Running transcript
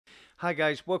Hi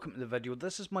guys, welcome to the video.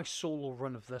 This is my solo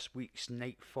run of this week's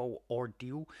Nightfall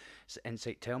ordeal. It's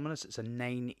inside terminus. It's a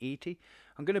 980.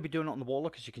 I'm going to be doing it on the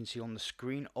Warlock, as you can see on the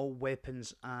screen. All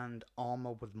weapons and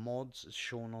armor with mods is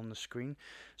shown on the screen.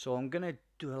 So I'm going to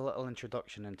do a little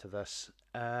introduction into this.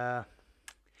 Yeah,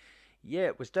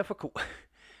 it was difficult.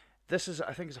 This is,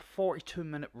 I think it's a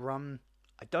 42-minute run.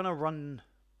 I done a run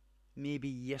maybe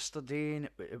yesterday, and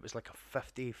it was like a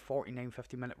 50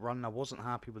 minute run. I wasn't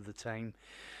happy with the time,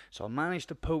 so I managed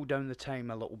to pull down the time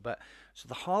a little bit. So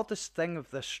the hardest thing of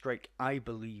this strike, I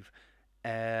believe,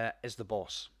 is the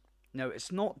boss. Now,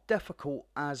 it's not difficult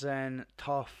as in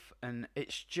tough, and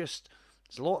it's just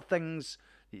there's a lot of things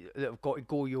that have got to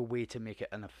go your way to make it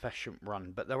an efficient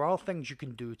run, but there are things you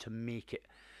can do to make it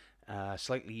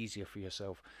slightly easier for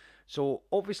yourself. So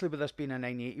obviously, with this being a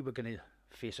 980, we're going to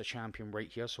face a champion right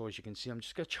here. So as you can see, I'm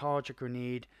just going to charge a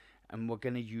grenade, and we're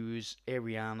going to use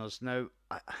Ariana's. Now,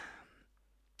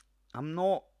 I'm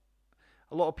not.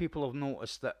 A lot of people have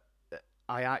noticed that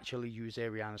I actually use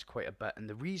Ariana's quite a bit, and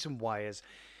the reason why is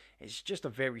it's just a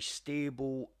very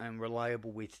stable and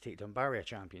reliable way to take down barrier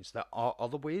champions. There are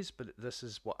other ways, but this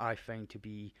is what I find to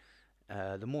be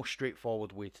the most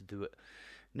straightforward way to do it.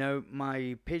 Now,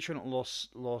 my patron at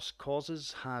Lost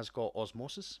Causes has got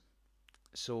Osmosis,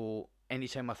 so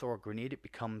anytime I throw a grenade, it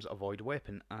becomes a void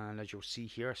weapon. And as you'll see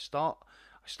here, I start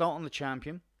on the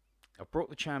champion. I broke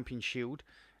the champion shield,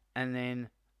 and then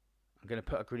I'm going to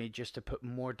put a grenade just to put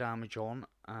more damage on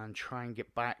and try and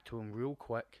get back to him real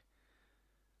quick,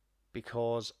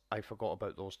 because I forgot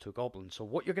about those two goblins. So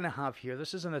what you're going to have here,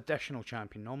 this is an additional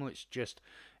champion. Normally it's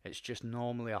just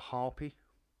normally a harpy.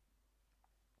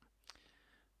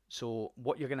 So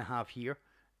what you're going to have here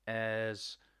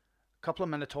is a couple of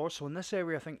minotaurs. So in this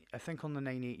area, I think on the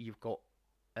 980 you've got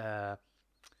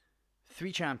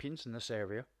 3 champions in this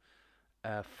area,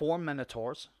 4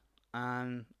 minotaurs,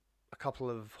 and a couple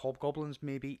of hobgoblins,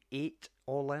 maybe 8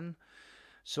 all in.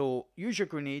 So use your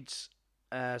grenades,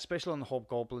 especially on the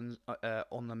hobgoblins,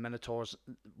 on the minotaurs.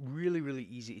 Really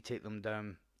easy to take them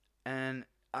down. And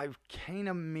I've kind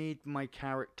of made my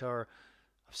character,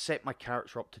 I've set my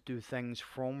character up to do things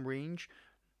from range,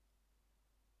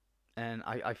 and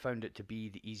I found it to be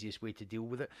the easiest way to deal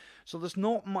with it. So there's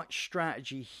not much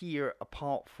strategy here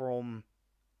apart from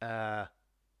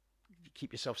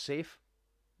keep yourself safe.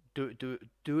 Do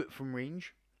it from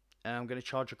range. I'm going to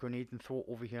charge a grenade and throw it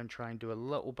over here and try and do a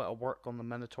little bit of work on the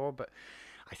Minotaur, but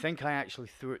I think I actually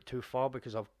threw it too far,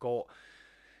 because I've got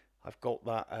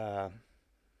that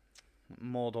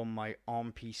mod on my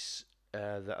arm piece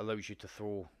that allows you to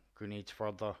throw grenades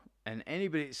further. And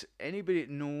anybody that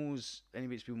knows,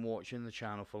 anybody that's been watching the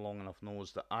channel for long enough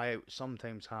knows that I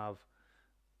sometimes have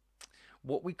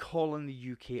what we call in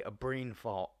the UK a brain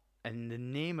fart, and the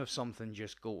name of something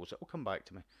just goes. It'll come back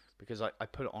to me, because I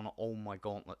put it on all my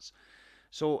gauntlets.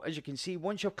 So as you can see,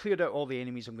 once you've cleared out all the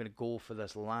enemies, I'm going to go for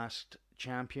this last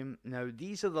champion. Now,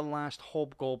 these are the last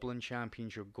hobgoblin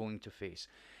champions you're going to face.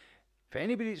 For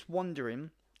anybody that's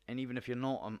wondering, and even if you're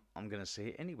not, I'm going to say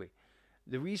it anyway.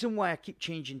 The reason why I keep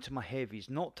changing to my heavies,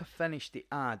 not to finish the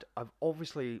ad, I've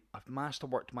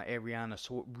masterworked my Ariana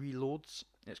so it reloads.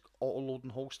 It's auto load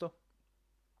and holster.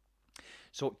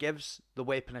 So it gives the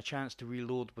weapon a chance to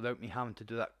reload without me having to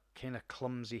do that kind of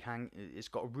clumsy hang. It's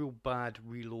got a real bad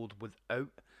reload without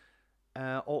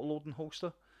auto load and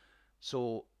holster.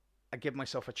 So I give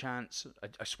myself a chance.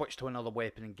 I switch to another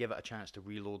weapon and give it a chance to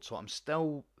reload. So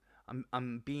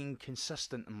I'm being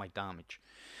consistent in my damage.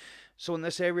 So in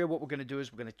this area, what we're going to do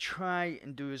is we're going to try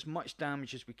and do as much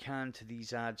damage as we can to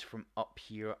these ads from up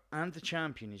here. And the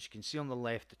champion, as you can see on the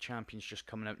left, the champion's just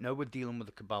coming out. Now we're dealing with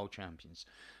the Cabal champions.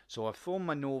 So I've thrown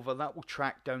my Nova, that will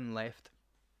track down left,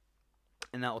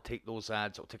 and that'll take those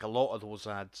ads. It'll take a lot of those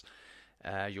ads.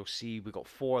 You'll see we got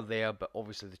 4 there, but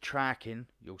obviously the tracking,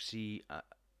 you'll see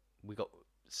we got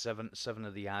seven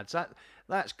of the ads.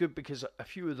 That's good, because a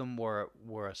few of them were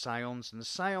scions, and the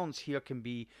scions here can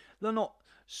be, they're not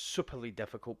superly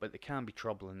difficult, but they can be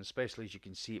troubling, especially as you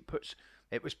can see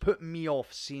it was putting me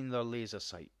off seeing their laser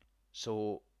sight.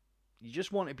 So you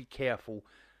just want to be careful.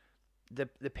 The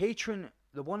patron,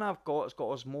 the one I've got, has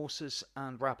got Osmosis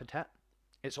and Rapid Hit.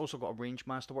 It's also got a range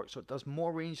masterwork, so it does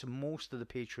more range than most of the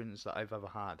patrons that I've ever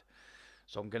had.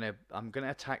 So I'm gonna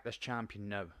attack this champion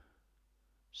now.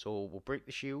 So we'll break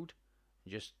the shield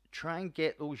and just try and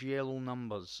get those yellow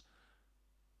numbers.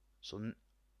 So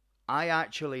I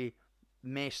actually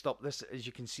messed up this, as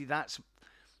you can see.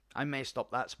 I messed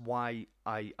up. That's why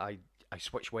I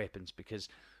switch weapons, because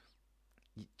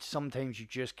sometimes you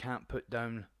just can't put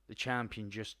down the champion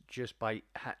just by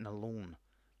hitting alone,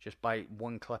 just by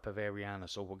one clip of Ariana.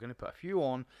 So we're going to put a few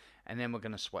on, and then we're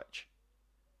going to switch.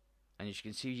 And as you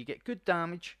can see, you get good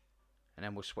damage. And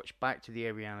then we'll switch back to the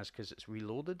Arianas because it's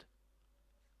reloaded.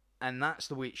 And that's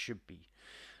the way it should be.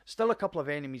 Still a couple of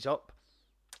enemies up.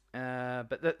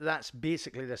 But that's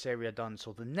basically this area done.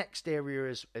 So the next area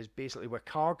is basically where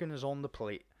Kargan is on the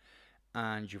plate.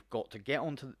 And you've got to get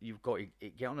onto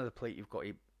the plate. You've got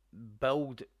to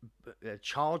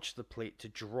charge the plate to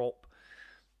drop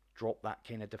that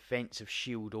kind of defensive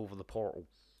shield over the portal.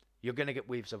 You're going to get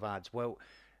waves of ads. Well,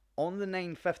 on the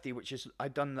 950, which is I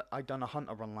done a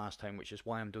hunter run last time, which is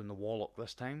why I'm doing the warlock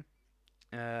this time.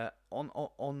 On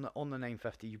the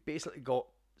 950, you've basically got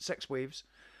 6 waves,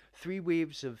 3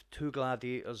 waves of 2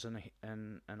 gladiators and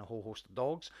a whole host of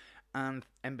dogs, and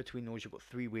in between those you've got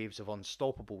 3 waves of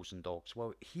unstoppables and dogs.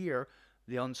 Well, here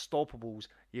the unstoppables,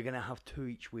 you're going to have 2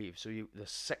 each wave, so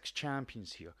there's 6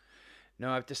 champions here.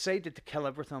 Now I've decided to kill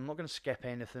everything. I'm not going to skip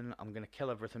anything. I'm going to kill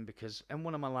everything because in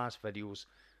one of my last videos,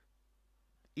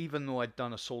 even though I'd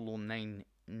done a solo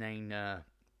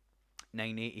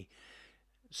 980,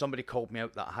 somebody called me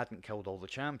out that I hadn't killed all the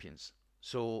champions.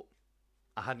 So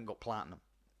I hadn't got platinum.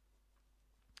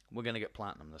 We're going to get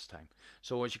platinum this time.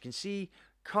 So as you can see,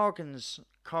 Kargan's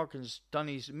done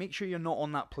his... Make sure you're not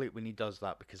on that plate when he does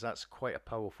that, because that's quite a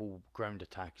powerful ground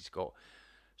attack he's got.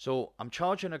 So I'm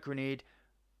charging a grenade,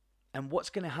 and what's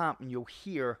going to happen, you'll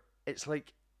hear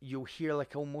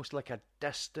almost like a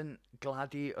distant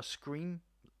gladiator scream,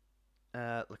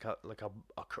 like a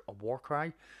war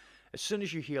cry. As soon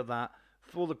as you hear that,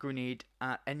 throw the grenade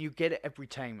and you get it every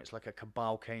time. It's like a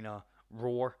Cabal kind of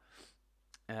roar.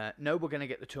 Now we're going to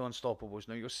get the 2 unstoppables.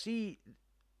 Now you'll see,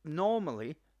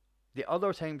 normally, the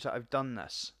other times that I've done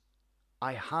this,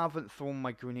 I haven't thrown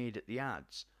my grenade at the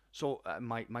ads. So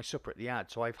my super at the ad.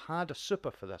 So I've had a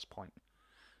super for this point.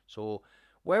 So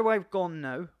where I've gone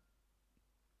now,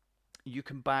 you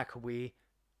can back away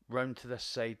round to this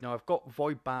side. Now I've got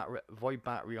void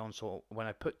battery on, so when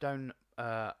I put down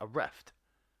a rift,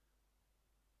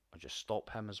 I'll just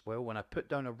stop him as well. When I put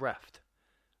down a rift,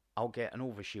 I'll get an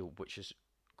overshield, which is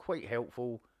quite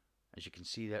helpful. As you can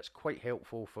see, that's quite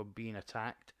helpful for being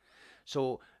attacked.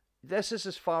 So this is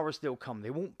as far as they'll come. They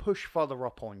won't push further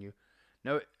up on you.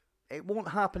 Now it won't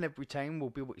happen every time. We'll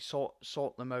be able to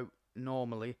sort them out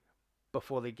normally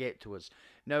before they get to us.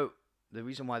 Now the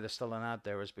reason why there's still an ad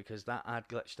there is because that ad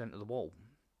glitched into the wall.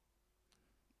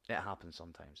 It happens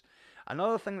sometimes.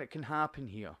 Another thing that can happen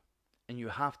here, and you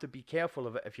have to be careful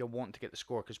of it if you want to get the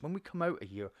score, because when we come out of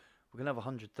here, we're going to have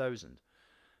 100,000.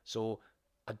 So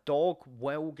a dog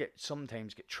will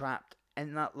sometimes get trapped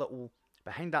in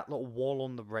behind that little wall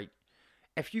on the right.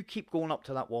 If you keep going up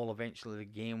to that wall, eventually the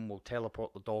game will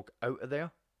teleport the dog out of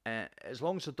there. As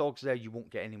long as the dog's there, you won't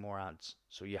get any more ads.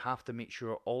 So you have to make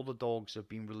sure all the dogs have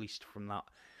been released from that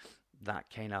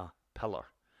kind of pillar.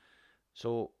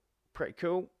 So pretty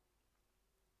cool.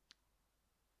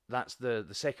 That's the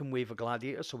second wave of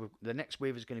gladiators. So the next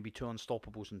wave is going to be 2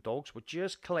 unstoppables and dogs. We're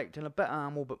just collecting a bit of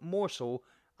ammo, but more so,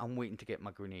 I'm waiting to get my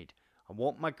grenade. I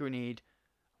want my grenade.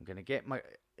 I'm going to get my...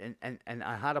 And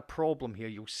I had a problem here.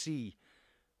 You'll see.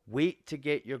 Wait to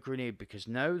get your grenade, because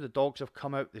now the dogs have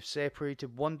come out. They've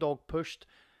separated. One dog pushed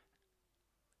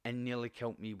and nearly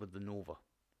killed me with the Nova.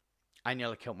 I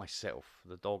nearly killed myself.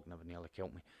 The dog never nearly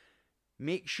killed me.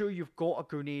 Make sure you've got a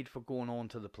grenade for going on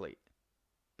to the plate,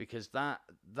 because that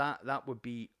would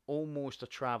be almost a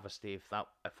travesty if that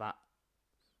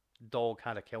dog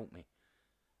had killed me.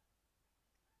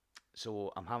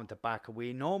 So I'm having to back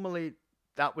away. Normally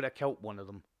that would have killed one of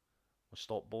them. We'll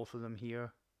stop both of them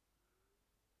here.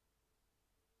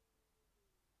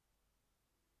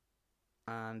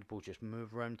 And we'll just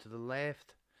move around to the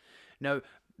left. Now,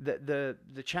 the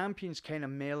champion's kind of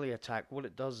melee attack, what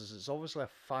it does is it's obviously a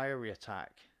fiery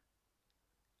attack.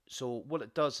 So what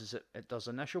it does is it does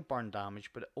initial burn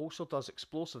damage, but it also does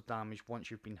explosive damage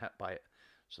once you've been hit by it.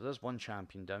 So there's one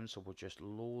champion down, so we'll just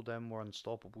load in more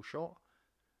unstoppable shot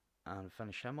and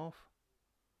finish him off.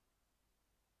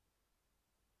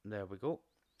 There we go.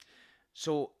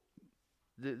 So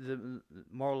the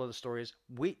moral of the story is,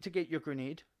 wait to get your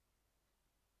grenade.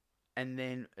 And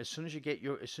then as soon as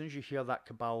you hear that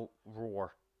Cabal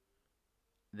roar,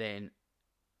 then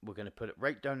we're going to put it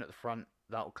right down at the front.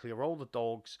 That'll clear all the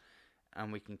dogs,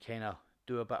 and we can kind of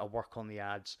do a bit of work on the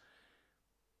ads.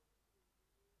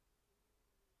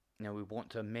 Now we want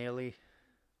to melee.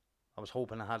 I was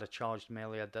hoping I had a charged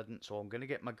melee. I didn't, so I'm going to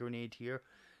get my grenade here.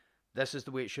 This is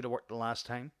the way it should have worked the last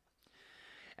time.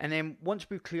 And then once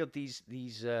we've cleared these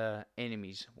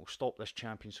enemies, we'll stop this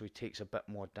champion so he takes a bit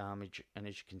more damage. And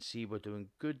as you can see, we're doing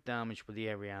good damage with the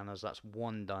Arianas. That's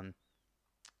one done.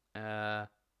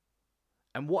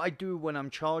 And what I do when I'm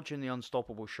charging the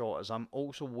unstoppable shot is I'm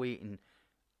also waiting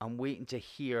I'm waiting to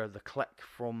hear the click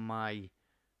from my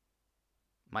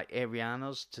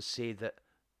Arianas to say that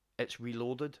it's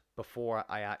reloaded before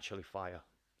I actually fire.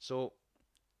 So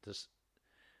this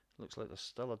looks like there's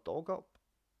still a dog up.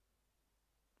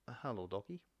 Hello,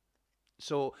 doggy.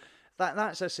 So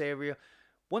that's this area.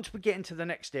 Once we get into the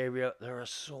next area, there are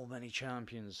so many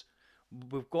champions.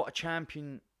 We've got a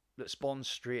champion that spawns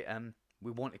straight in.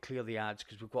 We want to clear the ads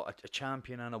because we've got a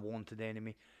champion and a wanted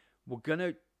enemy. We're going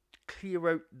to clear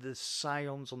out the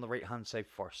scions on the right hand side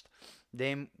first.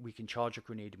 Then we can charge a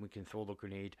grenade and we can throw the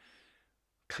grenade.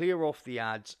 Clear off the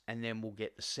ads, and then we'll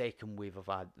get the second wave of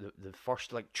ads. The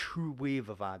first like true wave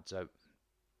of ads out.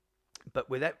 But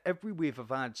with every wave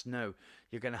of ads now,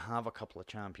 you're going to have a couple of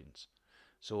champions.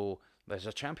 So there's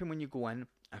a champion when you go in,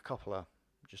 a couple of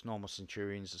just normal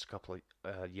centurions, there's a couple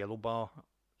of yellow bar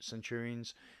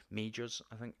centurions, majors,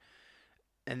 I think.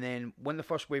 And then when the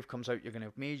first wave comes out, you're going to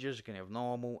have majors, you're going to have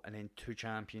normal, and then 2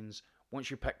 champions.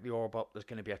 Once you pick the orb up, there's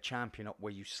going to be a champion up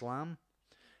where you slam.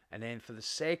 And then for the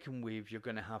second wave, you're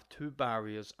going to have 2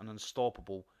 barriers and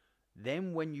unstoppable.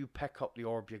 Then when you pick up the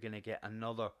orb, you're going to get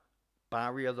another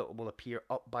barrier that will appear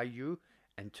up by you,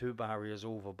 and 2 barriers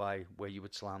over by where you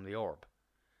would slam the orb.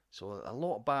 So a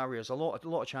lot of barriers, a lot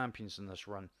of champions in this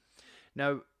run.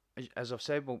 Now, as I've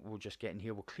said, we'll just get in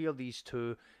here. We'll clear these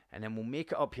 2, and then we'll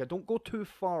make it up here. Don't go too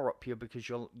far up here because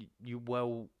you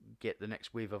will get the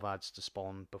next wave of ads to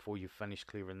spawn before you finish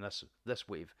clearing this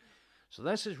wave. So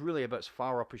this is really about as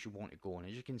far up as you want to go. And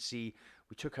as you can see,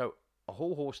 we took out a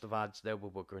whole host of ads there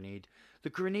with a grenade. The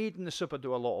grenade and the super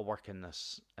do a lot of work in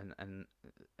this in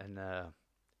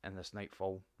this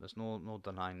Nightfall. There's no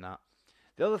denying that.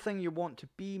 The other thing you want to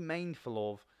be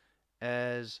mindful of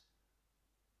is,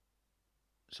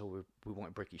 so we want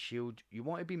to break his shield. You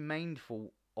want to be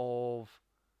mindful of,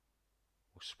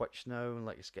 we'll switch now and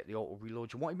let's get the auto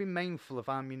reload. You want to be mindful of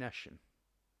ammunition.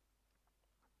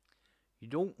 You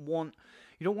don't want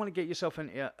to get yourself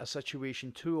into a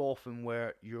situation too often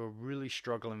where you're really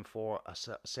struggling for a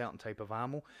certain type of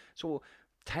ammo. So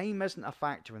time isn't a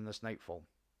factor in this Nightfall.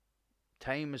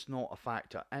 Time is not a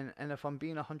factor. And if I'm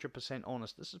being 100%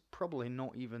 honest, this is probably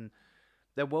not even...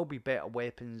 There will be better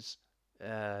weapons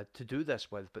to do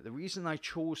this with. But the reason I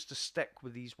chose to stick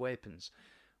with these weapons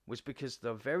was because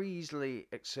they're very easily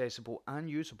accessible and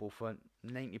usable for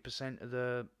 90% of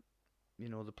the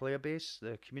player base,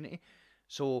 the community.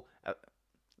 So,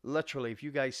 literally, if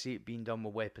you guys see it being done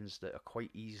with weapons that are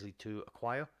quite easy to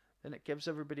acquire, then it gives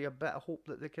everybody a bit of hope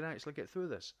that they can actually get through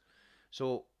this.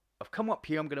 So, I've come up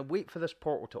here. I'm going to wait for this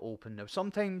portal to open. Now,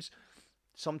 sometimes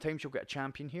you'll get a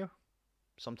champion here.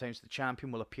 Sometimes the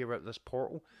champion will appear out this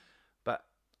portal. But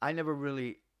I never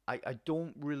really... I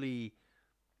don't really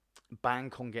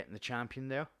bank on getting the champion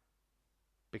there.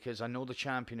 Because I know the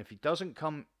champion, if he doesn't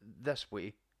come this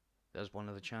way, there's one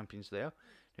of the champions there.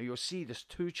 Now you'll see there's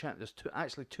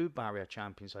actually two barrier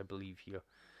champions, I believe, here.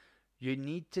 You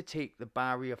need to take the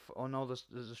barrier... Oh no, there's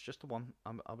just the one.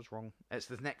 I was wrong. It's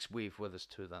the next wave where there's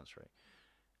 2, that's right.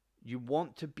 You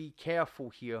want to be careful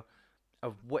here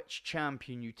of which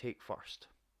champion you take first.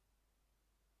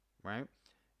 Right?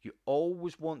 You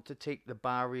always want to take the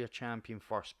barrier champion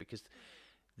first, because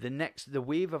the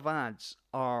wave of ads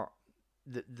are...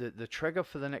 The trigger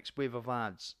for the next wave of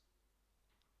ads,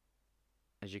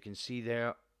 as you can see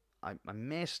there, I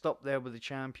messed up there with the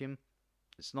champion.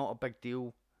 It's not a big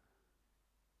deal.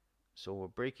 So we'll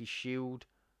break his shield,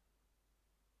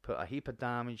 put a heap of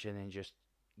damage, and then just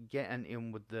get into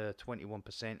him with the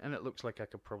 21%. And it looks like I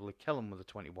could probably kill him with the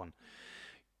 21.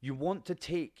 You want to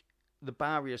take the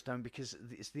barriers down because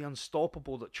it's the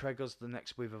unstoppable that triggers the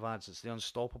next wave of ads. It's the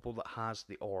unstoppable that has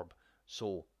the orb.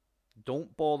 So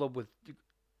don't bother with...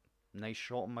 Nice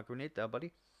shot on my grenade there,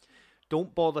 buddy.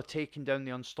 Don't bother taking down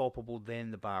the unstoppable,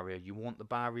 then the barrier. You want the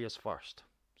barriers first.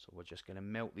 So we're just going to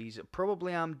melt these.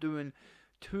 Probably I'm doing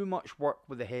too much work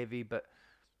with the heavy, but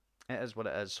it is what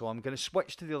it is. So I'm going to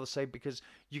switch to the other side because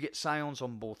you get scions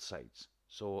on both sides.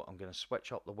 So I'm going to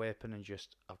switch up the weapon and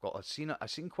just... I've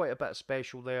seen quite a bit of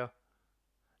special there.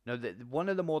 Now, one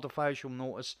of the modifiers you'll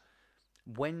notice,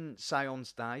 when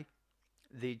scions die,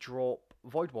 they drop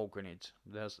void wall grenades.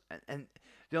 And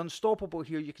the unstoppable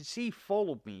here, you can see he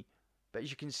followed me. But as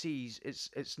you can see,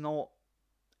 it's not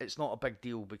a big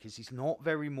deal because he's not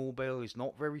very mobile, he's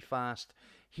not very fast.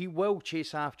 He will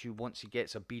chase after you once he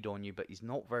gets a bead on you, but he's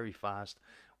not very fast.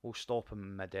 We'll stop him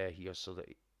in midair here so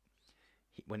that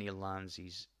when he lands,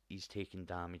 he's taking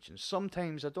damage. And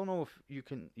sometimes I don't know if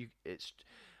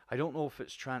I don't know if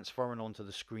it's transferring onto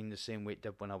the screen the same way it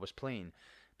did when I was playing,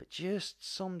 but just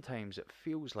sometimes it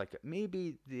feels like it.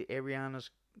 Maybe the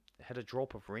Ariana's had a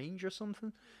drop of range or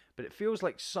something. But it feels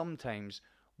like sometimes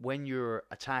when you're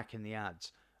attacking the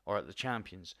ads or the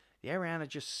champions, the Ariana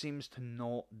just seems to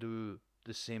not do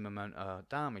the same amount of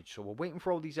damage. So we're waiting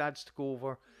for all these ads to go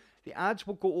over. The ads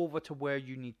will go over to where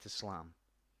you need to slam,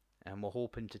 and we're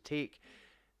hoping to take.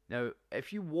 Now,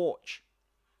 if you watch,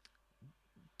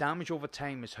 damage over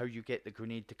time is how you get the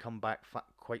grenade to come back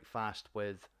quite fast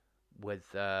with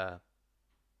the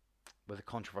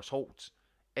controverse holds.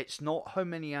 It's not how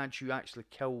many ads you actually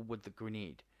kill with the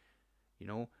grenade. You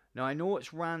know. Now I know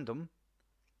it's random,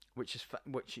 which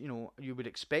you know you would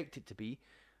expect it to be,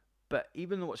 but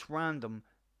even though it's random,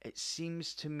 it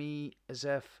seems to me as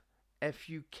if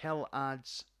you kill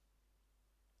ads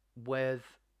with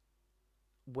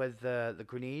the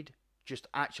grenade, just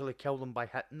actually kill them by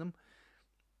hitting them,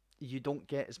 you don't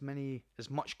get as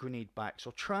much grenade back.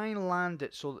 So try and land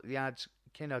it so that the ads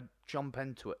kind of jump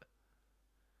into it.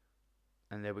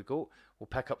 And there we go. We'll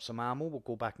pick up some ammo. We'll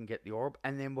go back and get the orb,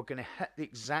 and then we're going to hit the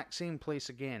exact same place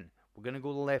again. We're going to go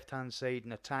to the left-hand side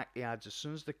and attack the ads as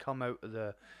soon as they come out of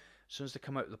the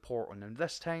portal. And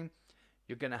this time,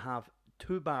 you're going to have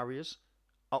 2 barriers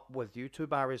up with you, 2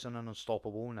 barriers and an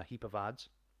unstoppable and a heap of ads.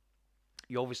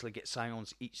 You obviously get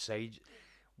scions each side.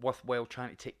 Worthwhile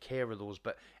trying to take care of those.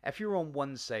 But if you're on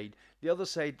one side, the other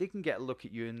side, they can get a look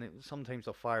at you, and sometimes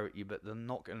they'll fire at you, but they're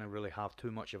not going to really have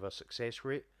too much of a success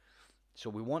rate. So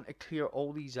we want to clear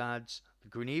all these ads. The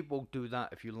grenade will do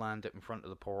that if you land it in front of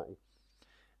the portal.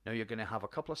 Now you're going to have a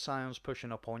couple of scions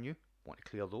pushing up on you. Want to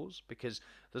clear those because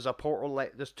there's a portal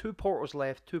there's 2 portals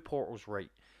left, 2 portals right.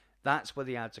 That's where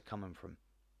the ads are coming from.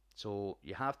 So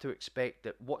you have to expect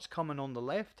that what's coming on the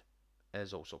left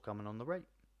is also coming on the right.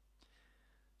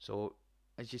 So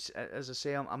as I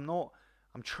say, I'm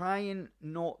trying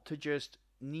not to just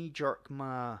knee-jerk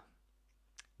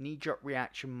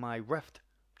reaction my rift.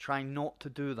 Trying not to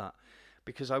do that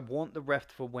because I want the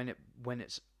rift for when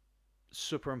it's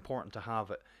super important to have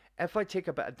it. If I take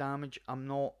a bit of damage, I'm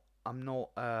not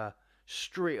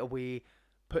straight away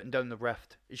putting down the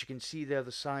rift. As you can see there,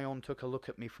 the scion took a look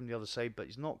at me from the other side, but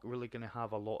he's not really going to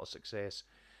have a lot of success.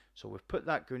 So we've put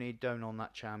that grenade down on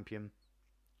that champion.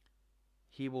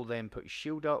 He will then put his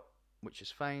shield up, which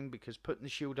is fine because putting the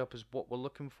shield up is what we're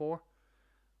looking for.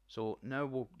 So now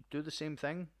we'll do the same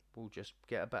thing. We'll just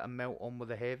get a bit of melt on with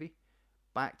the heavy.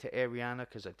 Back to Ariana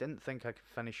because I didn't think I could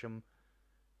finish him.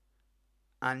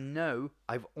 And now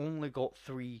I've only got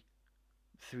three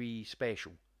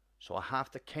special. So I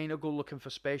have to kind of go looking for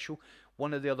special.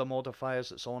 One of the other modifiers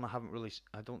that's on,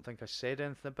 I don't think I said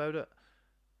anything about it.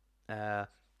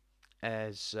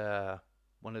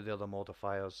 One of the other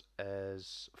modifiers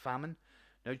is famine.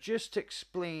 Now just to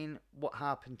explain what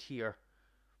happened here,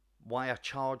 why I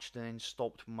charged and then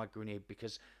stopped with my grenade,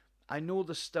 because I know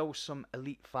there's still some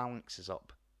elite phalanxes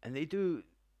up, and the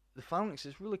phalanx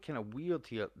is really kind of weird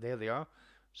here. There they are.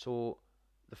 So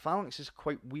the phalanx is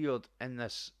quite weird in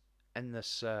this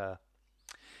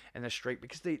strike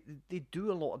because they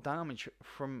do a lot of damage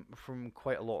from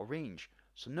quite a lot of range.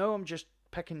 So now I'm just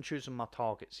picking and choosing my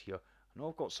targets here. I know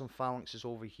I've got some phalanxes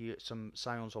over here, some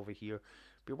scions over here.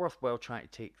 Be worthwhile trying to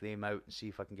take them out and see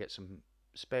if I can get some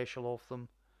special off them.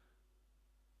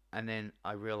 And then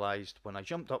I realised when I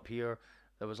jumped up here,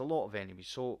 there was a lot of enemies.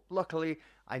 So luckily,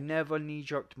 I never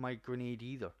knee-jerked my grenade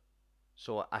either.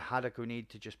 So I had a grenade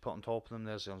to just put on top of them.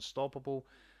 There's the unstoppable,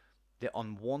 the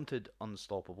unwanted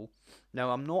unstoppable. Now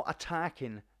I'm not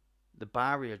attacking the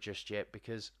barrier just yet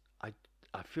because I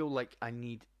feel like I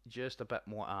need just a bit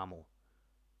more ammo.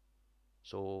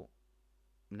 So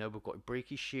now we've got to break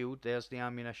his shield. There's the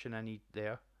ammunition I need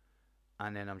there.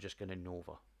 And then I'm just going to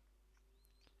Nova.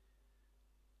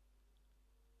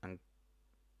 And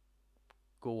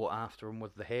go after him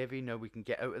with the heavy. Now we can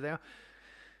get out of there.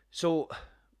 So,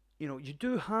 you know, you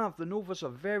do have the Nova's a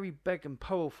very big and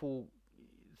powerful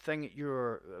thing at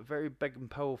your very big and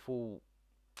powerful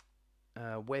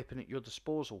weapon at your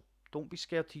disposal. Don't be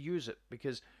scared to use it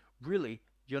because really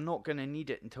you're not going to need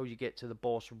it until you get to the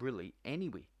boss really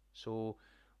anyway. So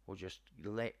we'll just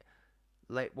let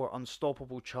our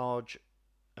unstoppable charge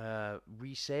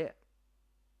reset.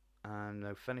 And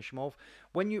now finish him off.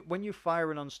 When you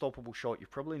fire an unstoppable shot,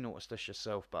 you've probably noticed this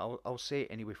yourself, but I'll say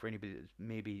it anyway for anybody that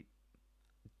maybe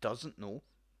doesn't know.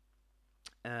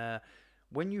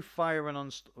 When you fire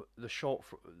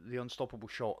the unstoppable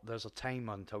shot, there's a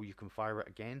timer until you can fire it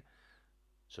again.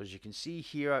 So as you can see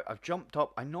here, I've jumped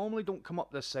up. I normally don't come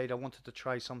up this side. I wanted to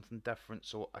try something different,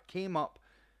 so I came up,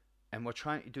 and we're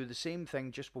trying to do the same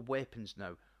thing just with weapons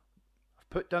now.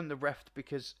 Put down the rift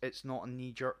because it's not a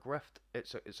knee-jerk rift.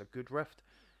 It's a good rift.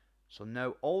 So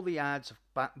now all the ads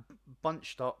have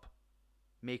bunched up,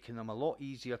 making them a lot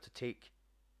easier to take.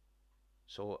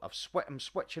 So I'm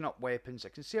switching up weapons. I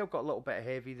can see I've got a little bit of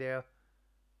heavy there,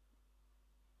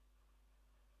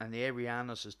 and the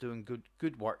Arianas is doing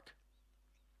good work.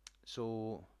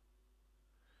 So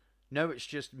now it's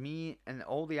just me, and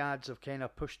all the ads have kind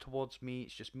of pushed towards me.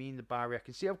 It's just me and the barrier. I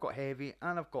can see I've got heavy,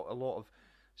 and I've got a lot of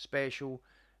special.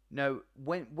 Now,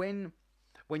 when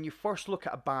you first look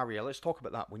at a barrier, let's talk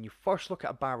about that. When you first look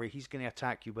at a barrier, he's going to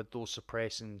attack you with those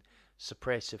suppressive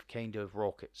kind of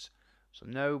rockets. So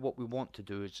now what we want to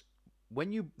do is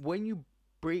when you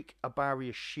break a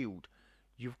barrier shield,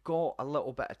 you've got a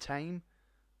little bit of time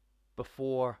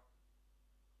before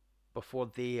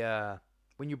they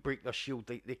when you break their shield,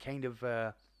 they kind of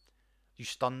you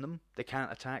stun them. They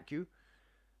can't attack you.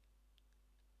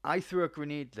 I threw a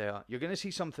grenade there. You're going to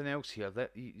see something else here.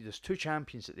 There's two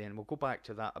champions at the end. We'll go back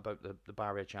to that about the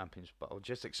barrier champions, but I'll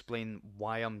just explain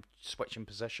why I'm switching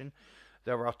position.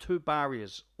 There are two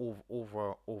barriers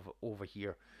over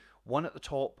here. One at the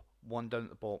top, one down at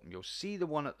the bottom. You'll see the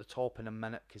one at the top in a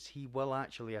minute because he will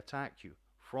actually attack you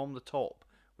from the top,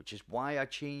 which is why I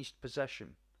changed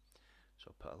position.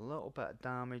 So put a little bit of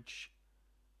damage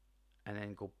and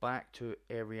then go back to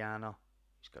Ariana.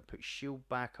 He's going to put shield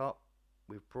back up.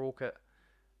 We've broke it.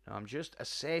 Now I'm just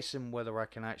assessing whether I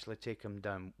can actually take him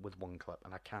down with one clip,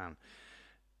 and I can.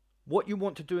 What you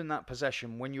want to do in that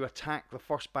position when you attack the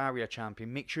first barrier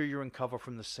champion, make sure you're in cover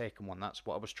from the second one. That's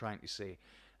what I was trying to say.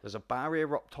 There's a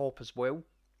barrier up top as well,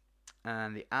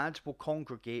 and the ads will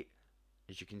congregate.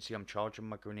 As you can see, I'm charging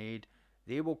my grenade.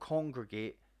 They will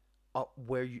congregate up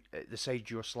where the side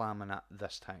you're slamming at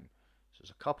this time. So there's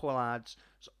a couple of ads.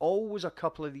 There's always a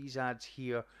couple of these ads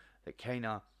here that kind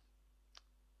of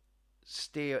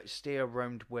stay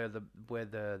around where the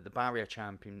barrier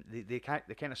champion, they kind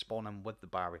of spawn in with the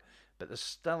barrier, but there's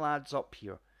still ads up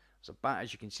here. There's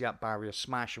as you can see, that barrier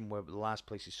smashing where the last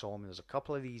place you saw me. There's a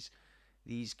couple of these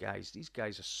guys. These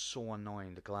guys are so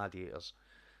annoying, the gladiators.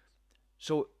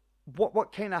 So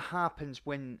what kind of happens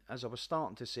when, as I was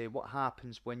starting to say, what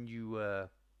happens when you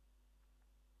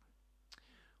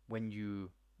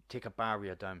take a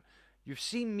barrier down? You've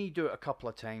seen me do it a couple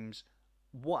of times.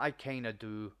 What I kind of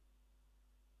do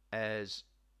is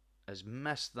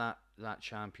miss that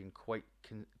champion quite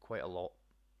a lot.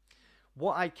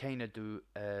 What I kind of do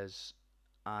is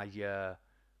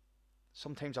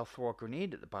sometimes I'll throw a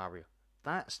grenade at the barrier.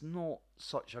 That's not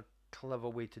such a clever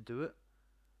way to do it.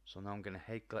 So now I'm going to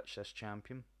head glitch this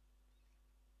champion.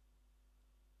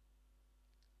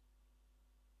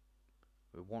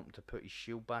 We want him to put his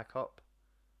shield back up.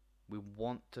 We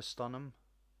want to stun him.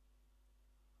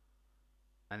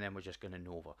 And then we're just going to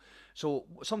Nova. So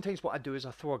sometimes what I do is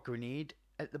I throw a grenade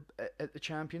at the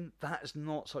champion. That is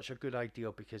not such a good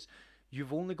idea because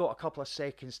you've only got a couple of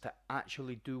seconds to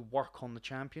actually do work on the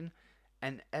champion.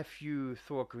 And if you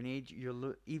throw a grenade,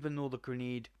 even though the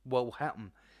grenade will hit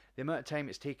him, the amount of time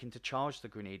it's taken to charge the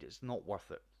grenade, it's not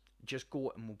worth it. Just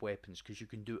go at him with weapons because you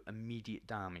can do immediate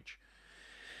damage.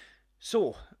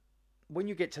 So when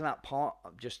you get to that part,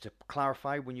 just to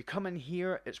clarify, when you come in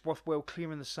here, it's worthwhile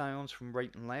clearing the scions from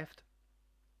right and left.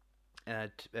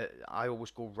 I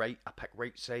always go right. I pick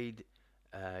right side.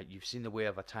 You've seen the way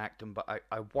I've attacked them, but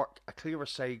I clear a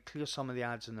side, clear some of the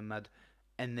ads in the mid,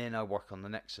 and then I work on the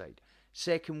next side.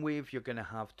 Second wave, you're going to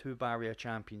have two barrier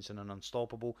champions and an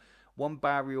unstoppable. One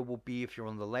barrier will be if you're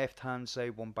on the left hand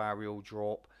side, one barrier will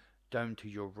drop down to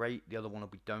your right, the other one will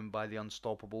be down by the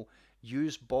unstoppable.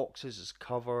 Use boxes as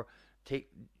cover.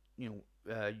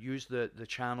 Use the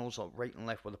channels right and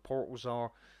left where the portals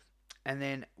are, and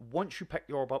then once you pick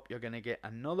the orb up, you're going to get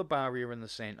another barrier in the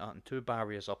center and two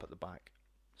barriers up at the back.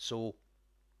 So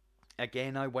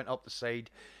again, I went up the side.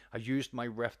 I used my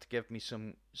rift to give me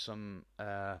some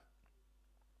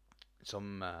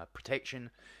protection.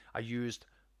 I used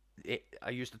the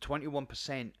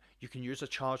 21%. You can use a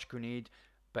charge grenade,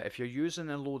 but if you're using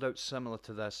a loadout similar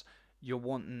to this, you're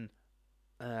wanting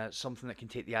something that can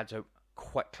take the ads out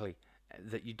quickly,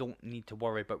 that you don't need to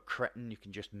worry about critting. You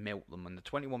can just melt them, and the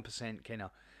 21% kind of,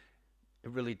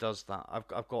 it really does that.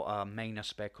 I've got a miner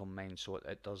spec on mine, so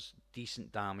it does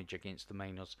decent damage against the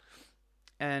miners.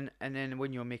 And then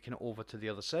when you're making it over to the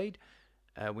other side,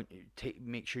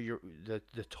 make sure you're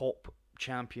the top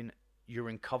champion, you're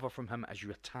in cover from him as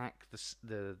you attack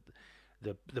the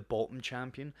bottom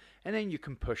champion, and then you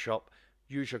can push up,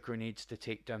 use your grenades to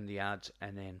take down the ads,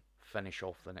 and then finish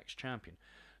off the next champion.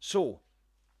 So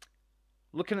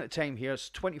looking at the time here, it's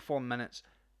 24 minutes,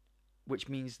 which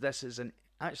means this is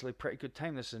actually pretty good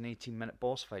time. This is an 18-minute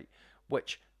boss fight,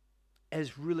 which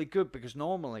is really good because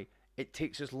normally it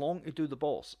takes as long to do the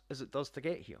boss as it does to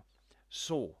get here.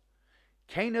 So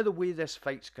kind of the way this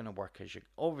fight's going to work is,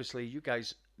 obviously you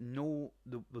guys know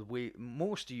the way,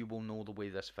 most of you will know the way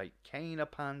this fight kind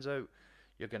of pans out.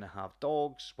 You're going to have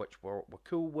dogs, which we're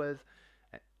cool with,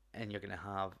 and you're going to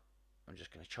have, I'm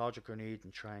just going to charge a grenade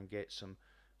and try and get some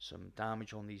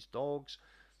damage on these dogs.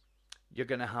 You're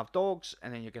going to have dogs,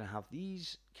 and then you're going to have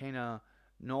these kind of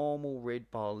normal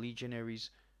red bar legionaries,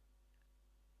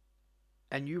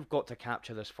 and you've got to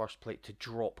capture this first plate to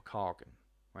drop Kargan,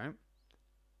 right?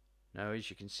 Now, as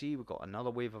you can see, we've got another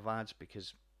wave of ads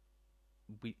because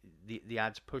the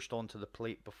ads pushed onto the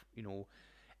plate. You know,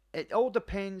 it all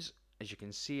depends. As you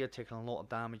can see, I'm taking a lot of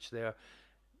damage there.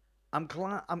 I'm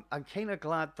glad. I'm kind of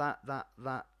glad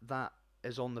that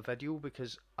is on the video,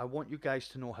 because I want you guys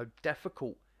to know how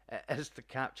difficult it is to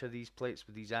capture these plates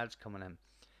with these ads coming in.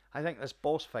 I think this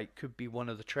boss fight could be one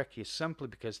of the trickiest, simply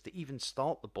because to even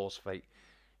start the boss fight,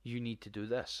 you need to do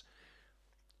this.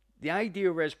 The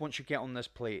idea is, once you get on this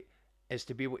plate, is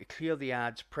to be able to clear the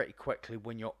ads pretty quickly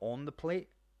when you're on the plate,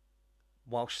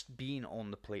 whilst being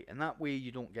on the plate, and that way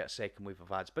you don't get a second wave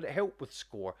of ads. But it helped with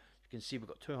score. You can see we've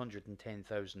got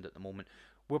 210,000 at the moment.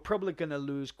 We're probably going to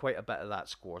lose quite a bit of that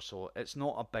score, so it's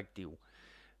not a big deal.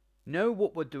 Now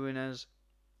what we're doing is,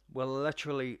 we're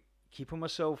literally keeping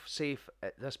myself safe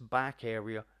at this back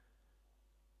area.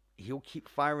 He'll keep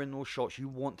firing those shots. You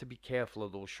want to be careful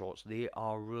of those shots. They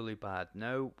are really bad.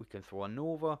 Now we can throw a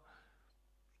Nova,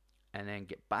 and then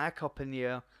get back up in the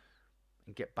air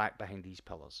and get back behind these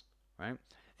pillars, right?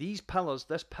 These pillars,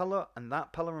 this pillar and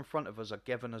that pillar in front of us, are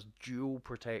giving us dual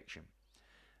protection.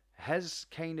 His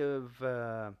kind of,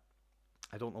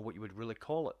 I don't know what you would really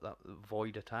call it, that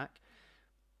void attack,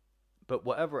 but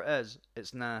whatever it is,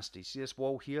 it's nasty. See this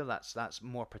wall here? That's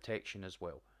more protection as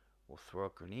well. We'll throw a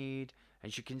grenade.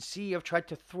 As you can see, I've tried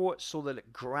to throw it so that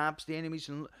it grabs the enemies,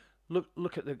 and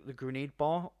look at the grenade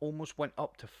bar, almost went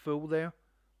up to full there.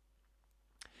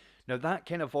 Now that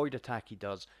kind of void attack he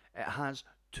does, it has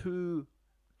two,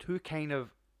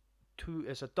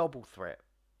 it's a double threat.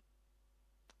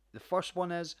 The first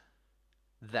one is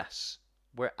this,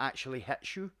 where it actually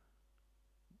hits you.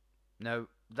 Now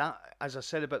that, as I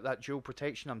said about that dual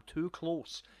protection, I'm too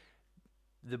close.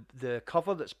 The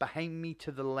cover that's behind me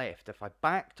to the left, if I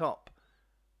backed up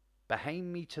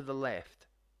behind me to the left,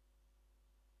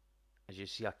 as you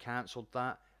see I cancelled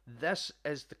that. This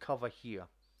is the cover here.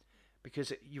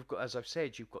 Because you've got, as I've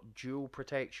said, you've got dual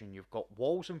protection. You've got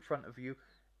walls in front of you,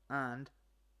 and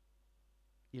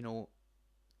you know,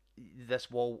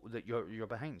 this wall that you're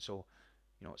behind. So,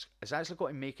 you know, it's actually got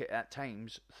to make it at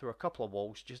times through a couple of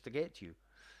walls just to get to you.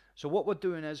 So what we're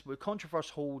doing is,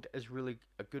 Controverse Hold is really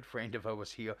a good friend of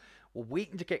ours here. We're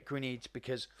waiting to get grenades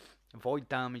because void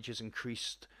damage is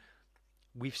increased.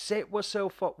 We've set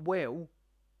ourselves up well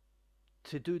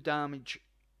to do damage.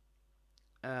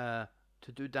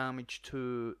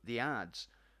 To the ads,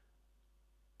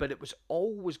 but it was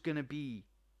always going to be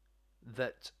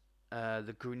that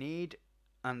the grenade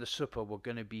and the super were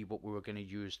going to be what we were going to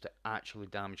use to actually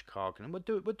damage Kargan, and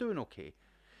we're doing okay.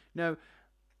 Now,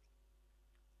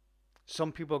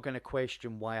 some people are going to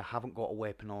question why I haven't got a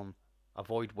weapon on, a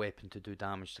void weapon, to do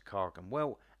damage to Kargan.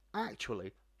 Well,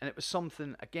 actually, and it was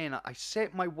something, again, I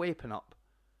set my weapon up.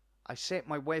 I set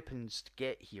my weapons to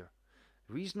get here.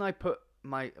 The reason I put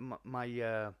my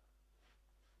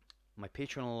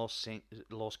Patreon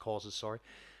lost causes, sorry,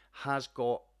 has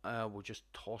got, we'll just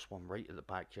toss one right at the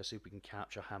back here, see if we can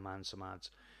capture him and some ads.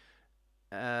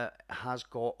 Has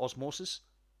got osmosis,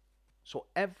 so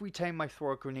every time I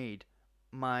throw a grenade,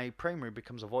 my primary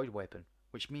becomes a void weapon,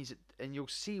 which means it, and you'll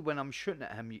see when I'm shooting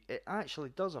at him, it actually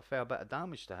does a fair bit of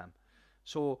damage to him.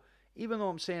 So even though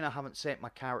I'm saying I haven't set my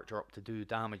character up to do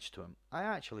damage to him, I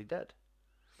actually did.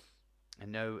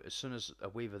 And now, as soon as a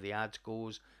wave of the ads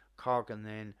goes, Kargan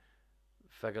then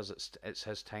figures it's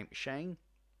his time to shine.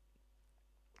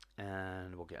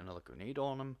 And we'll get another grenade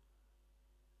on him.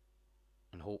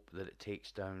 And hope that it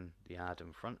takes down the ad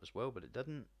in front as well, but it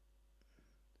didn't.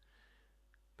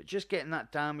 But just getting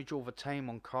that damage over time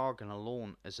on Kargan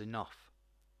alone is enough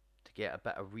to get a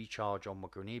bit of recharge on my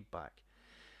grenade back.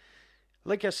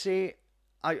 Like I say,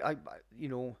 I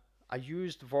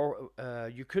used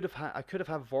I could have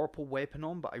had Vorpal weapon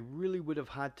on, but I really would have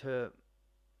had to.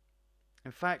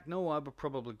 In fact, no, I would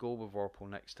probably go with Vorpal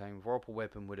next time. Vorpal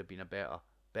weapon would have been a better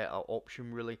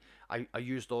option, really. I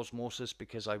used osmosis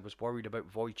because I was worried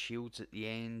about void shields at the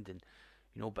end, and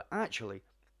but actually,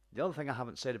 the other thing I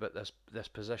haven't said about this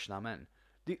position I'm in,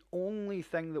 the only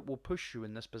thing that will push you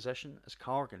in this position is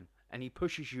Kargan, and he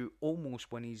pushes you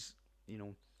almost when he's,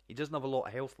 he doesn't have a lot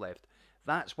of health left.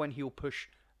 That's when he'll push.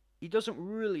 He doesn't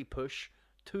really push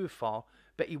too far,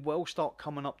 but he will start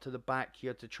coming up to the back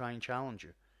here to try and challenge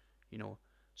you.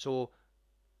 So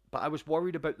But I was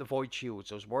worried about the void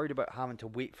shields. I was worried about having to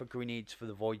wait for grenades for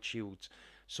the void shields.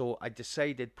 So I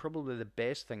decided probably the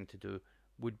best thing to do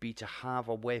would be to have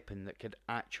a weapon that could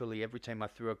actually, every time I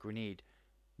threw a grenade,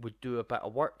 would do a bit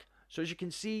of work. So as you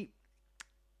can see,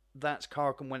 that's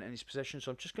Karkin went in his position.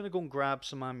 So I'm just going to go and grab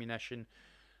some ammunition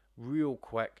real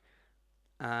quick.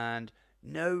 And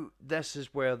now this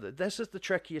is where this is the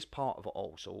trickiest part of it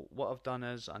all. So what I've done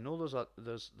is, I know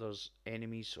there's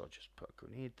enemies, so I just put a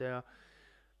grenade there.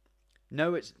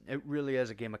 Now it really is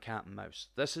a game of cat and mouse.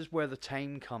 This is where the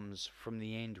time comes from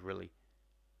the end, really.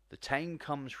 The time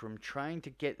comes from trying to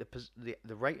get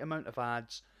the right amount of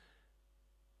ads,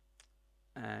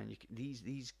 and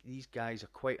these guys are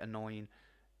quite annoying.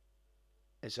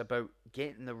 It's about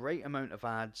getting the right amount of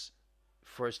ads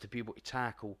for us to be able to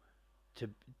tackle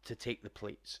to take the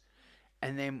plates,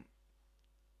 and then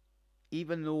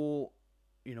even though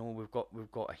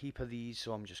we've got a heap of these,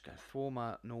 so I'm just going to throw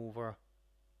my Nova.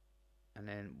 And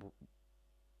then,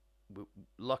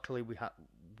 luckily,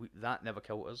 that never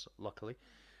killed us, luckily.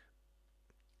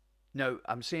 Now,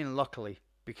 I'm saying luckily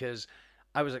because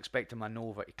I was expecting my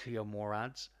Nova to clear more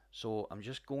ads. So I'm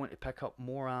just going to pick up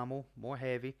more ammo, more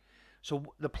heavy. So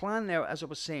the plan there, as I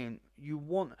was saying,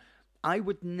 I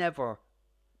would never,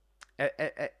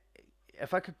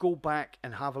 if I could go back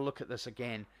and have a look at this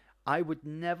again, I would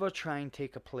never try and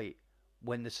take a plate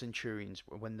when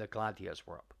the gladiators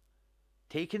were up.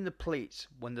 Taking the plates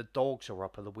when the dogs are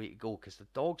up are the way to go, because the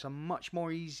dogs are much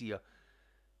more easier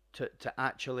to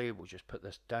actually, we'll just put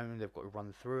this down, they've got to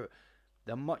run through it.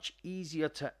 They're much easier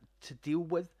to deal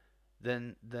with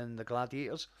than the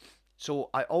gladiators. So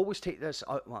I always take this,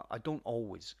 well, I don't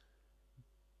always,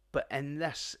 but in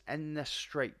this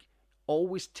strike,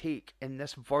 always take, in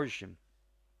this version,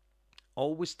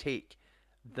 always take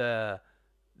the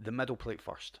middle plate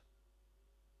first.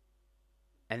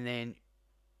 And then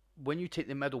when you take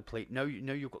the middle plate, now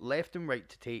you've got left and right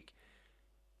to take.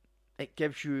 It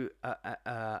gives you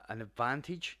an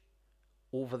advantage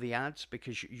over the ads,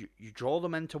 because you draw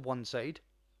them into one side,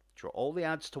 draw all the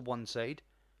ads to one side.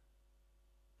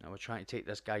 Now we're trying to take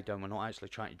this guy down. We're not actually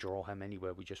trying to draw him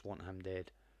anywhere. We just want him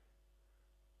dead.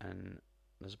 And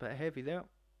there's a bit of heavy there.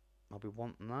 I'll be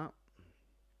wanting that.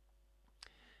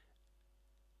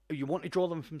 You want to draw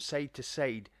them from side to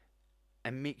side,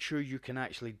 and make sure you can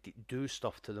actually do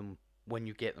stuff to them when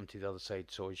you get them to the other side.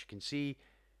 So as you can see,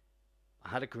 I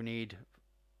had a grenade.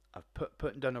 I've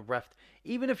putting down a rift.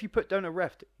 Even if you put down a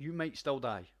rift, you might still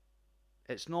die.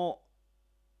 It's not,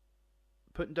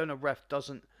 putting down a rift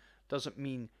doesn't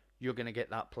mean you're going to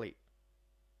get that plate.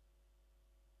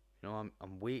 I'm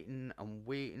waiting, and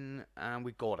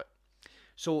we got it.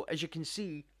 So as you can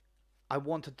see, I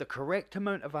wanted the correct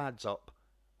amount of ads up,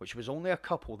 which was only a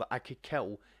couple that I could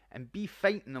kill, and be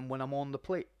fighting them when I'm on the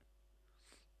plate.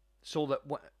 So that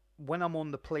when I'm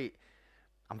on the plate,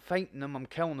 I'm fighting them, I'm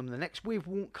killing them. The next wave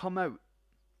won't come out.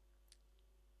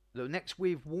 The next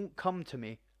wave won't come to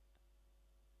me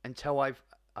until I've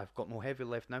got no heavy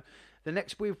left now. The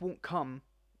next wave won't come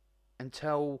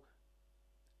until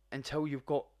you've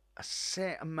got a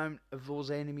set amount of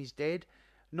those enemies dead.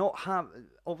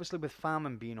 Obviously with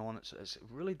famine being on, it's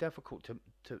really difficult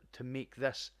to make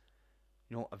this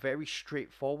a very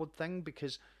straightforward thing,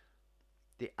 because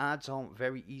the ads aren't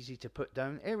very easy to put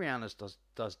down. Ariana's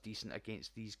does decent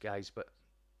against these guys, but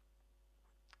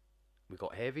we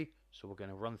got heavy, so we're going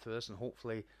to run through this, and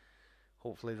hopefully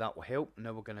that will help.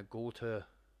 Now we're going to go to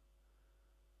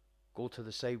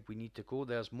the side we need to go.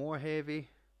 There's more heavy.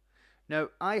 Now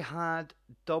I had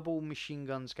double machine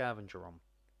gun scavenger on,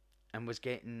 and was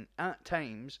getting at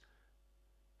times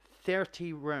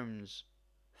 30 rounds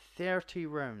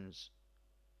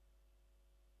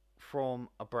from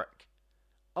a brick.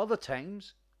 Other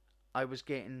times I was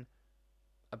getting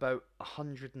about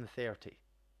 130.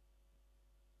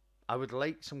 I would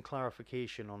like some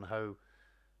clarification on how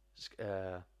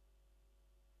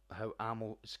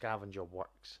ammo scavenger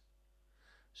works.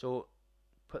 So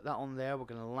put that on there. We're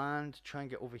going to land, try and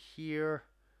get over here.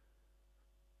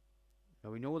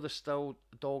 Now we know there's still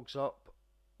dogs up.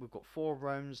 We've got 4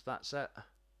 rounds, that's it.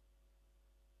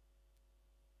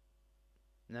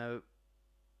 Now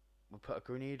we'll put a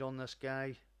grenade on this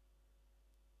guy,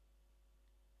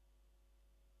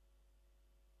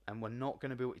 and we're not going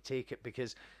to be able to take it,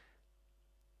 because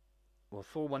we'll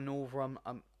throw one over him.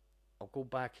 I'll go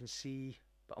back and see,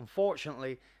 but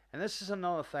unfortunately, and this is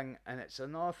another thing, and it's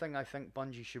another thing I think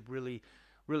Bungie should really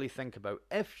think about.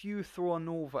 If you throw a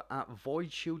Nova at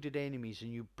void shielded enemies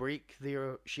and you break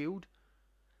their shield,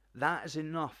 that is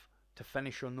enough to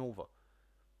finish your Nova.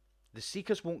 The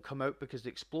Seekers won't come out because the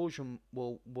explosion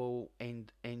will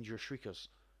end your Shriekers.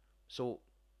 So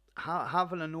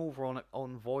having an over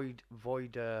on void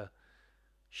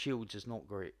shields is not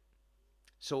great.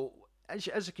 So as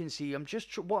you can see,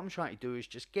 what I'm trying to do is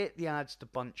just get the ads to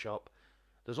bunch up.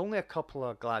 There's only a couple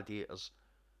of gladiators,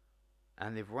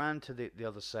 and they've ran to the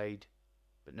other side,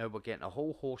 but now we're getting a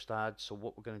whole host of ads. So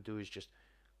what we're going to do is just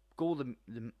go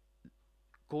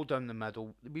go down the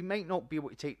middle. We might not be able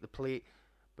to take the plate,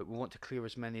 but we want to clear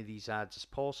as many of these ads as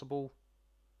possible.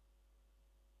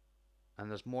 And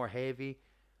there's more heavy.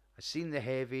 I've seen the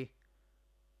heavy.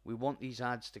 We want these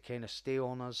ads to kind of stay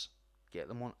on us, get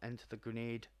them on into the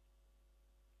grenade.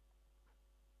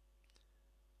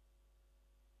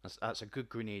 That's a good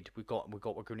grenade. We got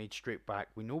a grenade straight back.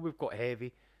 We know we've got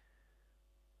heavy,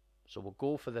 so we'll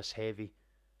go for this heavy.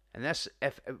 And this,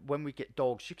 when we get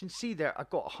dogs, you can see there I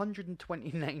got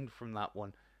 129 from that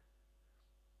one.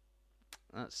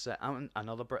 That's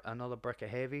another brick of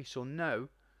heavy. So now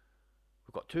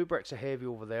we've got 2 bricks of heavy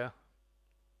over there.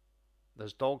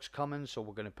 There's dogs coming, so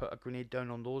we're going to put a grenade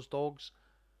down on those dogs.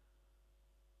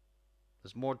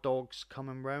 There's more dogs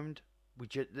coming round.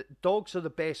 The dogs are the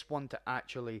best one to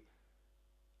actually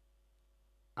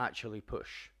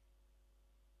push.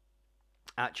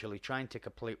 Actually, try and take a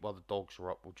plate while the dogs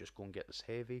are up. We'll just go and get this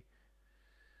heavy.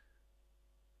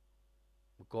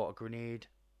 We've got a grenade.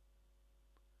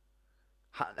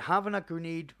 Having a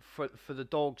grenade for the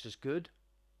dogs is good.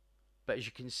 But as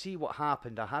you can see what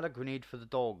happened, I had a grenade for the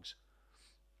dogs.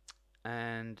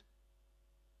 And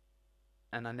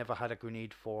I never had a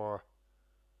grenade for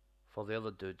the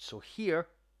other dude. So here,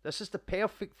 this is the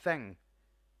perfect thing.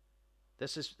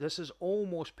 This is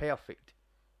almost perfect.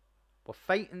 We're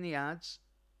fighting the ads.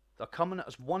 They're coming at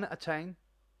us one at a time.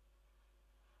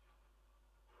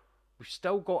 We've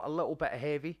still got a little bit of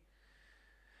heavy.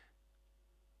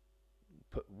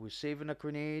 We're saving a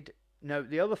grenade. Now,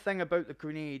 the other thing about the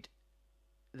grenade,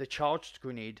 the charged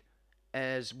grenade,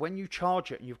 is when you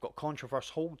charge it and you've got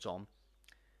controverse holds on,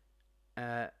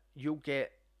 you'll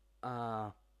get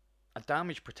a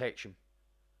damage protection.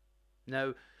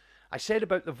 Now, I said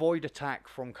about the void attack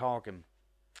from Kargan.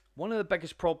 One of the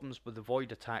biggest problems with the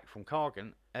void attack from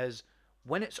Kargan is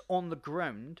when it's on the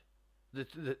ground,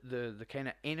 the kind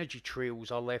of energy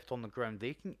trails are left on the ground.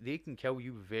 They can kill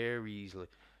you very easily.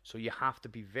 So you have to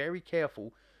be very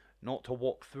careful not to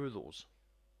walk through those.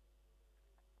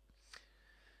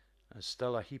 There's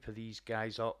still a heap of these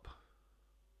guys up.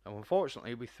 And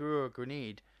unfortunately, we threw a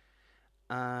grenade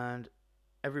and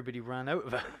everybody ran out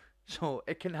of it. So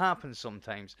it can happen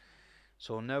sometimes.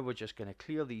 So now we're just going to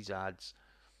clear these ads.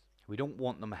 We don't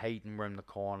want them hiding around the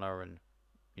corner, and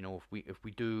you know, if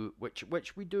we do,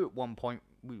 which we do at one point,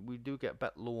 we do get a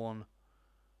bit low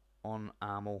on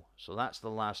ammo. So that's the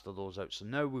last of those out. So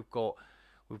now we've got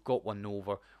one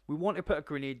Nova. We want to put a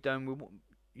grenade down. We want,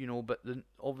 you know, but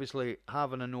obviously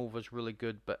having a Nova is really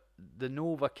good. But the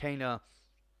Nova kind of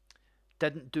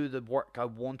didn't do the work I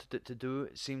wanted it to do.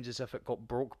 It seems as if it got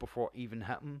broke before it even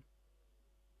hit him.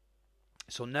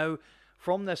 So now,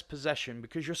 from this position,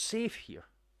 because you're safe here,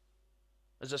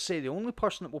 as I say, the only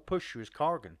person that will push you is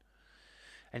Kargan.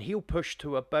 And he'll push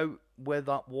to about where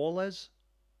that wall is.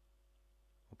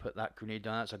 We'll put that grenade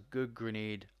down. That's a good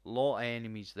grenade. A lot of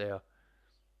enemies there.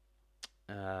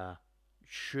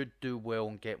 Should do well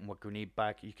in getting a grenade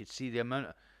back. You could see the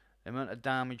amount of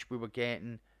damage we were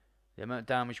getting. The amount of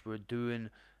damage we were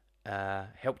doing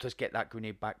helped us get that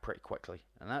grenade back pretty quickly.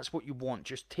 And that's what you want.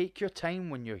 Just take your time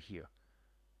when you're here.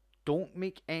 Don't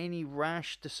make any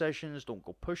rash decisions. Don't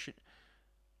go pushing.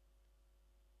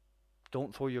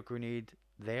 Don't throw your grenade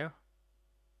there.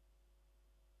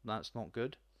 That's not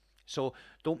good. So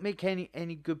don't make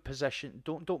any good position.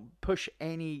 Don't push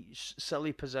any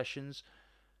silly positions.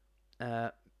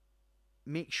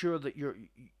 Make sure that you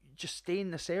just stay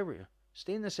in this area.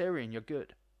 Stay in this area and you're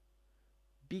good.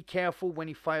 Be careful when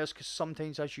he fires, because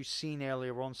sometimes, as you've seen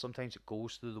earlier on, sometimes it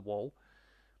goes through the wall.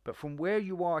 But from where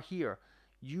you are here,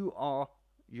 you're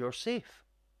safe.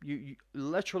 You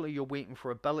literally, you're waiting for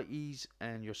abilities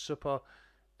and your super.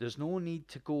 There's no need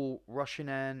to go rushing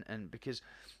in, and because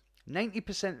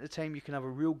 90% of the time you can have a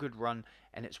real good run,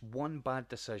 and it's one bad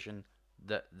decision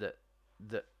that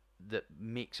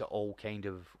makes it all kind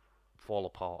of fall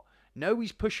apart. Now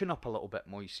he's pushing up a little bit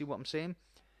more. You see what I'm saying?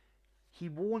 He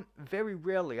won't, very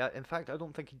rarely, in fact I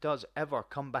don't think he does ever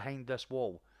come behind this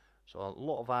wall. So a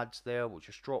lot of ads there. We'll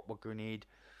just drop a grenade.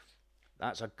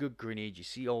 That's a good grenade. You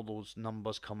see all those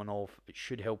numbers coming off. It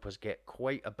should help us get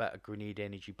quite a bit of grenade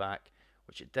energy back,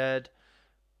 which it did.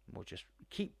 We'll just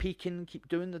keep peeking, keep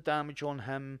doing the damage on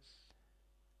him.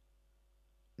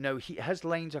 Now his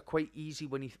lines are quite easy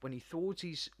when he throws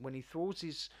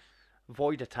his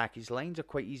void attack. His lines are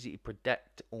quite easy to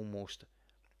predict almost.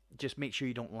 just make sure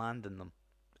you don't land in them.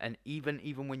 And even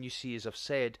when you see, as I've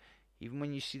said, even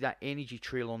when you see that energy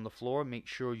trail on the floor, make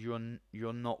sure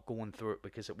you're not going through it,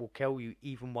 because it will kill you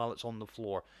even while it's on the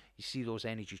floor. You see those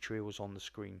energy trails on the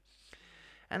screen.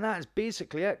 And that is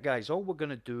basically it, guys. All we're going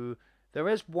to do, there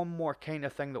is one more kind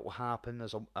of thing that will happen,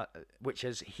 which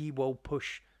is he will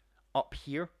push up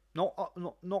here.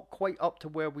 Not quite up to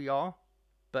where we are,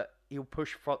 but he'll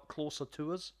push closer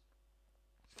to us.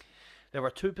 There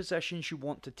are 2 positions you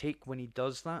want to take when he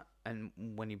does that, and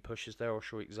when he pushes there, I'll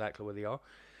show you exactly where they are.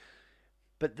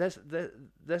 But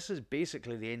this is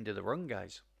basically the end of the run,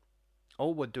 guys.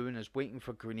 All we're doing is waiting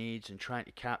for grenades and trying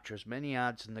to capture as many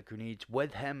adds in the grenades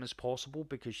with him as possible,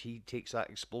 because he takes that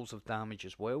explosive damage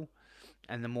as well.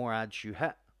 And the more adds you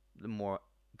hit, the more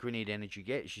grenade energy you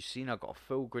get. As you've seen, I got a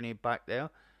full grenade back there.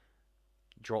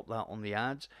 Drop that on the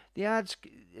adds. The adds,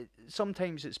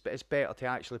 sometimes it's better to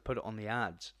actually put it on the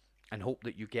adds and hope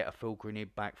that you get a full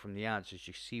grenade back from the adds, as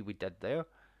you see we did there.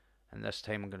 And this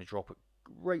time I'm going to drop it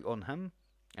right on him,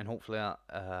 and hopefully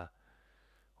that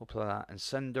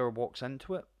Incinder walks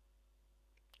into it,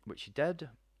 which he did.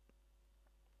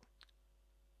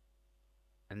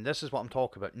 And this is what I'm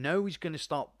talking about. Now he's going to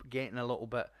start getting a little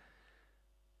bit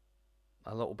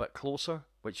closer,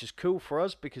 which is cool for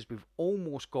us, because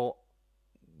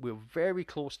we're very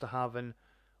close to having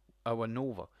our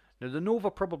Nova. Now the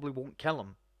Nova probably won't kill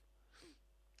him,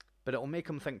 but it'll make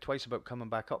him think twice about coming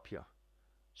back up here.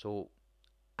 So,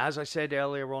 as I said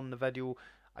earlier on in the video,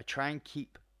 I try and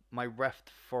keep my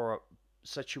Rift for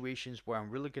situations where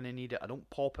I'm really going to need it. I don't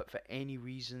pop it for any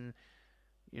reason,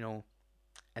 you know.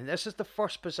 And this is the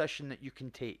first position that you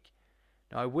can take.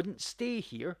 Now, I wouldn't stay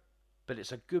here, but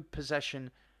it's a good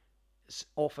position. It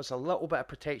offers a little bit of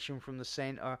protection from the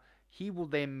center. He will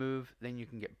then move, then you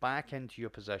can get back into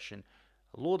your position.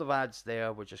 A load of adds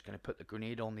there. We're just going to put the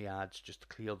grenade on the adds just to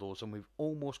clear those, and we've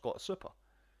almost got a super.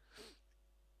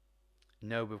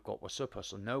 Now we've got our super,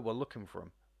 so now we're looking for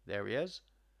him. There he is.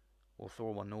 We'll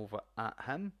throw one over at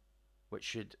him, which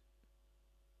should...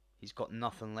 He's got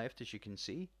nothing left, as you can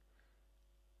see.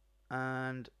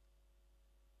 And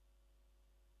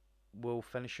we'll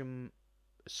finish him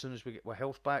as soon as we get our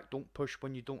health back. Don't push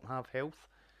when you don't have health.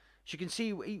 As you can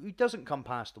see, he doesn't come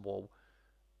past the wall.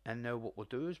 And now what we'll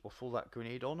do is we'll throw that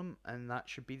grenade on him, and that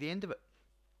should be the end of it.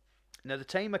 Now the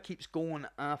timer keeps going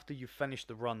after you finish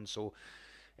the run, so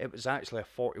it was actually a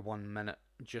 41 minute,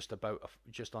 just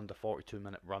under 42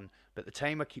 minute run. But the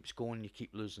timer keeps going, you keep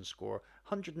losing score.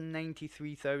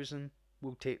 193,000,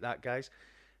 we'll take that, guys.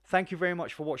 Thank you very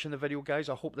much for watching the video, guys.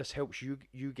 I hope this helps you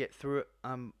get through it.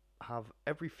 Have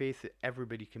every faith that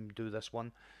everybody can do this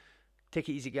one. Take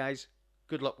it easy, guys.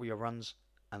 Good luck with your runs,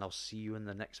 and I'll see you in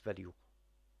the next video.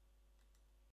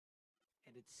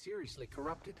 And it's seriously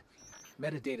corrupted.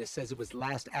 Metadata says it was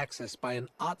last accessed by an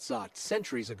Otzot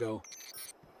centuries ago.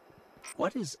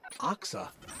 What is Oxa?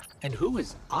 And who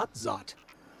is Otzot?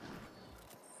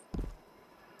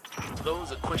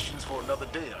 Those are questions for another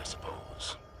day, I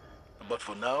suppose. But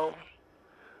for now,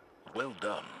 well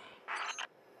done.